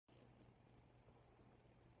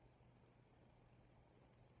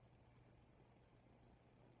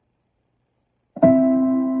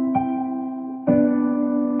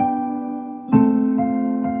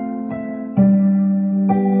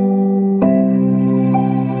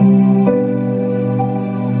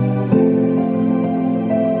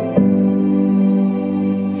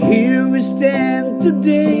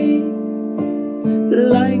day,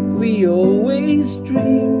 like we always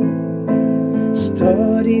dream,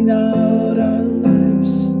 starting out our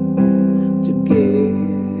lives together.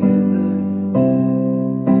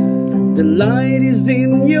 The light is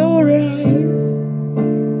in your eyes,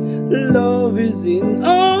 love is in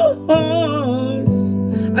our hearts.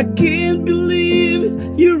 I can't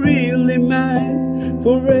believe you're really mine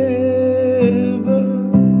forever.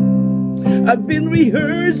 I've been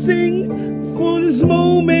rehearsing for this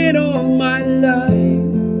moment all my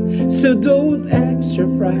life, so don't act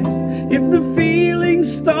surprised if the feeling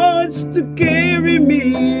starts to carry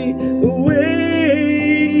me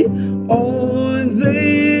away. On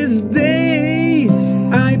this day,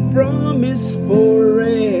 I promise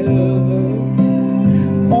forever.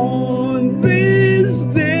 On this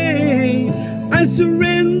day, I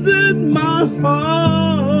surrendered my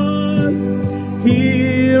heart.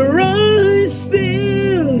 Here I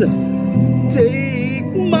stand, take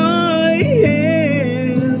my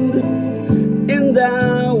hand, and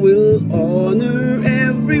I will honor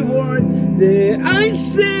every word that I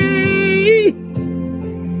say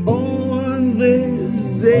on this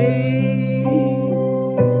day.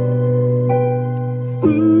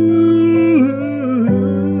 Ooh,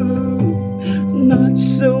 not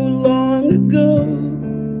so long ago,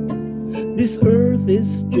 this earth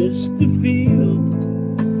is just a field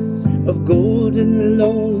of golden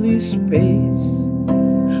lonely space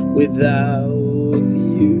without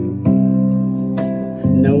you.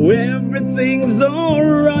 Now everything's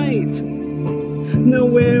alright,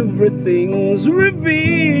 now everything's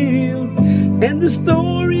revealed, and the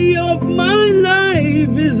story of my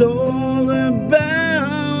life is all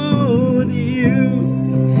about you.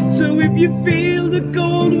 So if you feel the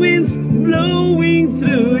cold winds blowing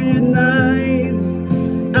through your nights,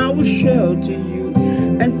 I will shelter you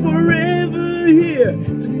and forever here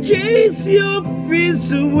to chase your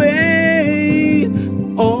fears away.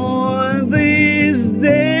 On this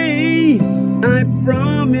day, I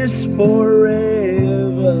promise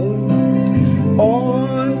forever.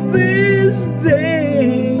 On this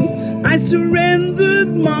day, I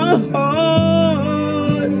surrendered my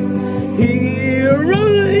heart. Here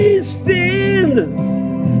I stand,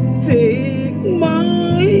 take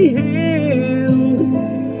my hand,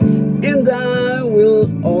 and I will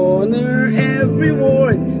honor every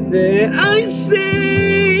word that I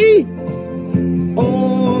say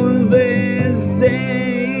on this day.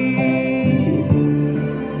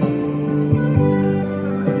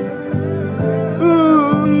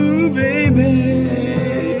 Ooh, baby,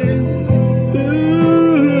 ooh,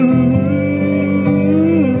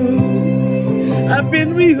 I've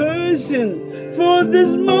been rehearsing for this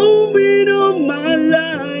moment of my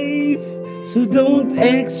life, so don't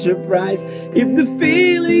act surprised if the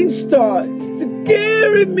feeling starts to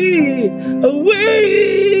carry me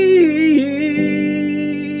away.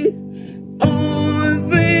 On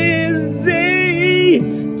this day,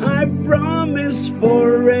 I promise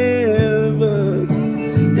forever.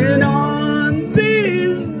 And on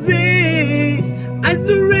this day, I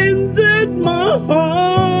surrendered my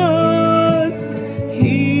heart.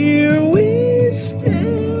 Here we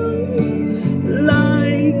stand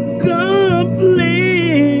like a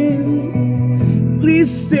plan.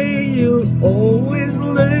 Please say you'll always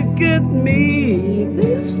look at me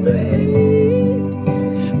this way,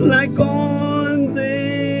 like on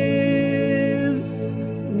this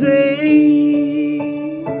day.